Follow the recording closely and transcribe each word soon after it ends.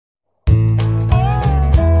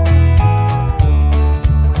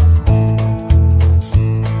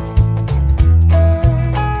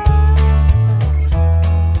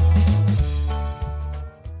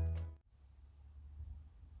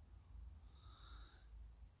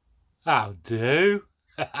How do?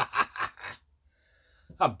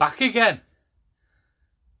 I'm back again.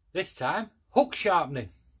 This time, hook sharpening.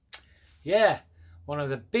 Yeah, one of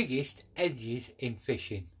the biggest edges in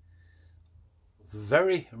fishing.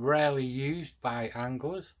 Very rarely used by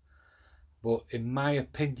anglers, but in my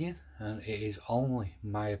opinion, and it is only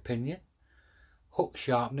my opinion, hook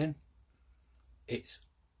sharpening, it's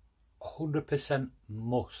 100%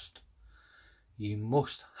 must. You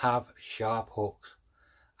must have sharp hooks.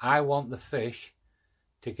 I want the fish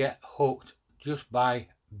to get hooked just by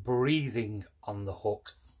breathing on the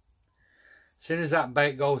hook. As soon as that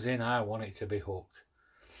bait goes in, I want it to be hooked.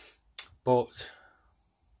 But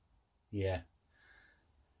yeah,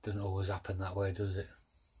 doesn't always happen that way, does it?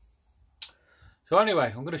 So anyway,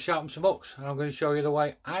 I'm going to sharpen some hooks and I'm going to show you the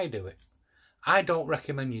way I do it. I don't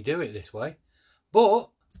recommend you do it this way, but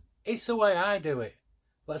it's the way I do it.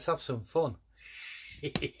 Let's have some fun.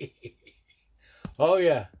 Oh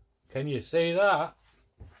yeah, can you see that?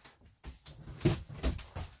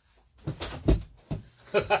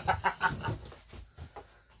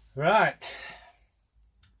 Right.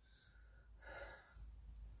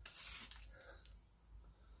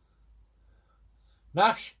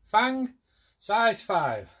 Nash Fang, size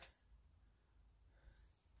 5.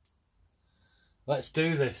 Let's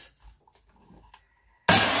do this.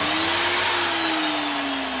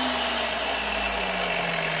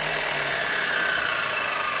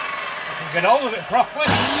 Get hold of it properly.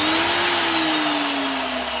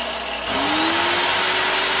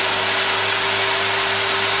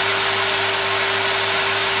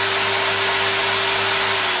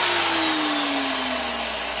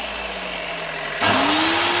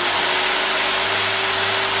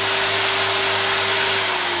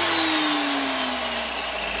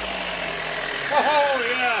 Oh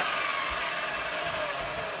yeah.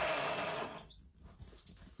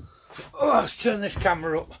 Oh, let's turn this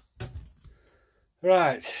camera up.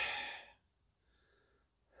 Right.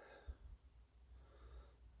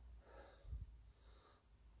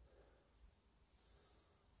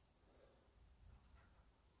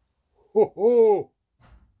 Ho ho.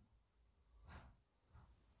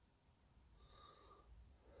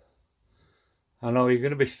 I know you're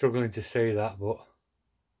going to be struggling to see that, but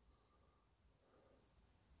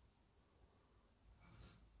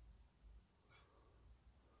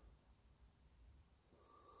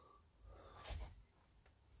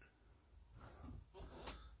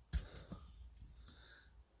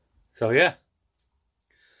so yeah,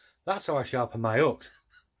 that's how I sharpen my hooks.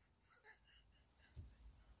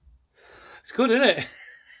 It's good, isn't it?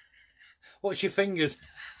 Watch your fingers.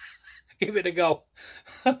 Give it a go.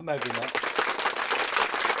 Maybe not.